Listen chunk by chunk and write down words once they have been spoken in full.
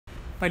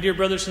My dear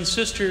brothers and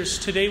sisters,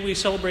 today we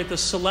celebrate the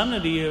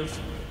solemnity of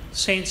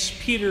Saints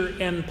Peter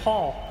and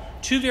Paul,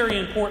 two very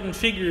important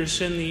figures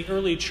in the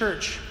early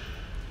church,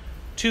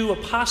 two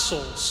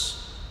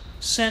apostles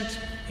sent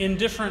in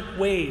different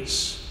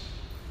ways.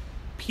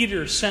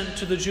 Peter sent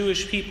to the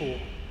Jewish people,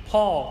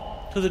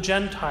 Paul to the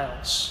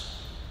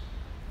Gentiles.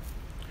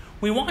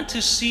 We want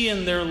to see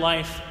in their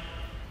life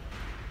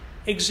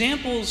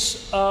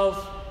examples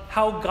of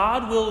how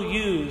God will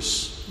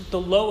use the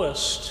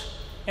lowest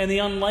and the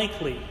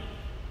unlikely.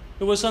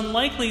 It was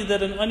unlikely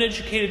that an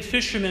uneducated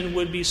fisherman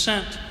would be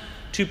sent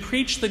to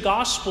preach the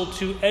gospel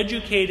to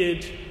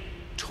educated,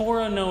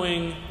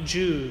 Torah-knowing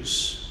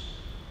Jews.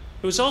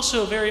 It was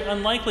also very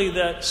unlikely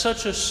that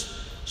such a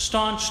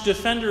staunch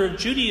defender of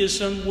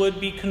Judaism would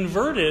be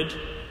converted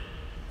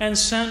and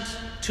sent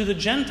to the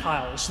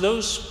Gentiles,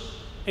 those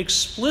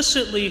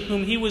explicitly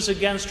whom he was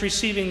against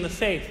receiving the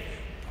faith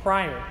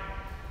prior.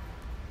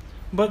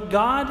 But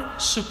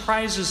God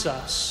surprises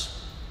us.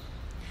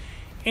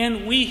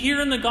 And we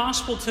hear in the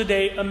gospel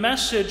today a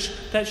message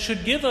that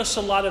should give us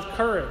a lot of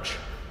courage.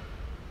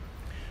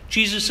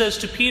 Jesus says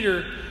to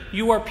Peter,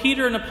 "You are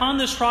Peter, and upon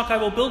this rock I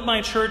will build my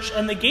church,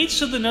 and the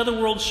gates of the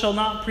netherworld shall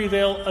not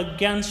prevail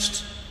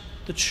against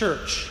the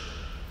church."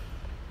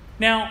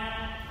 Now,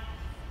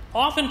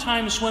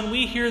 oftentimes when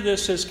we hear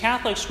this as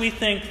Catholics, we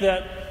think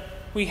that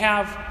we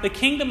have the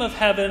kingdom of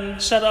heaven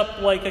set up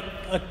like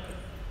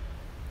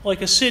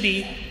a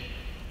city,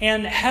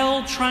 and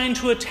hell trying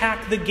to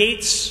attack the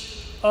gates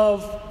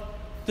of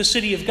the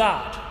city of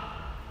God,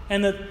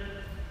 and that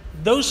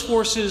those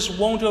forces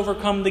won't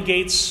overcome the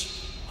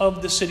gates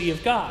of the city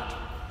of God.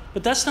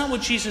 But that's not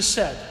what Jesus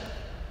said.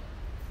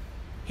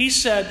 He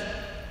said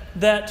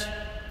that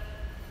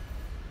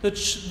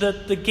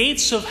the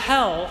gates of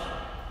hell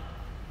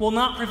will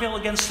not prevail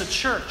against the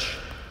church.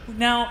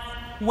 Now,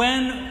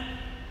 when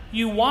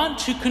you want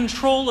to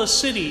control a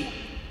city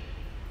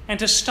and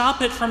to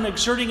stop it from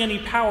exerting any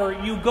power,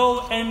 you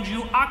go and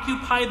you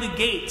occupy the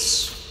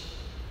gates.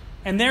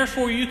 And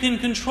therefore you can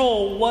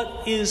control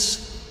what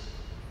is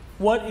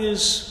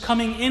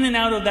coming in and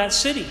out of that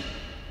city.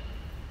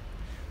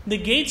 The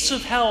gates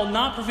of hell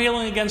not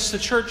prevailing against the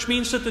church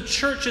means that the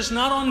church is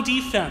not on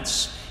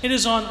defense. It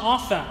is on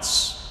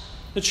offense.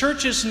 The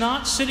church is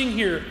not sitting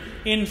here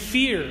in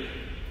fear.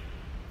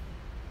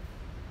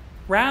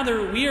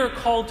 Rather, we are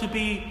called to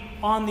be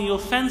on the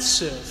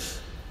offensive.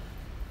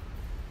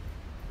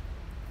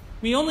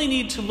 We only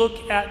need to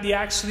look at the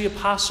Acts of the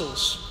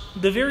Apostles.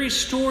 The very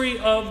story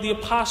of the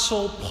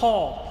Apostle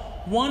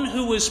Paul, one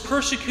who was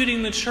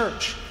persecuting the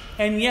church,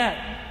 and yet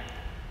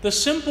the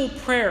simple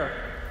prayer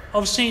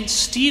of St.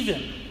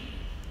 Stephen,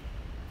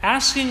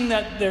 asking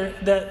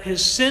that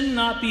his sin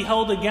not be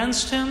held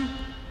against him,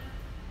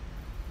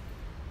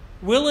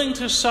 willing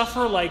to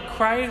suffer like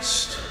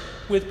Christ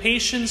with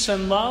patience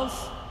and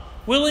love,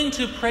 willing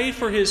to pray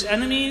for his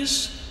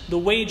enemies the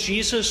way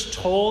Jesus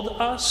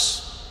told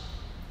us,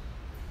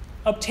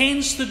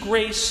 obtains the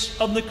grace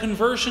of the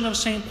conversion of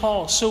St.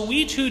 Paul. So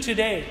we too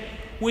today,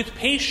 with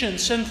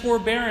patience and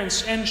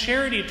forbearance and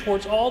charity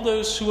towards all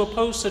those who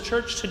oppose the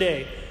church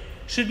today,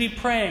 should be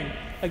praying,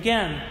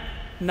 again,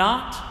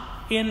 not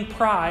in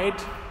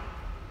pride,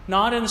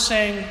 not in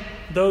saying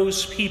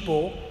those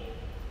people,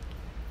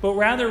 but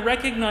rather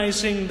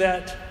recognizing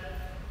that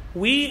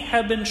we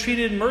have been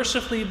treated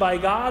mercifully by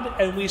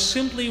God, and we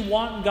simply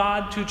want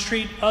God to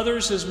treat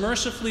others as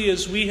mercifully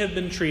as we have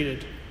been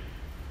treated.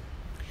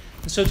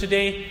 And so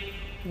today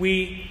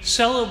we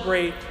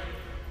celebrate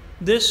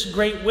this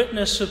great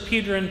witness of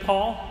Peter and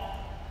Paul,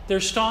 their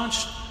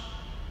staunch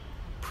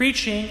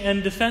preaching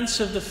and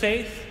defense of the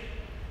faith,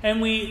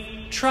 and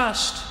we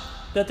trust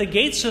that the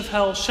gates of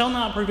hell shall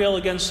not prevail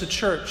against the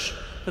church,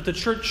 but the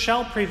church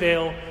shall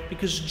prevail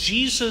because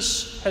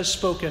Jesus has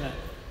spoken it.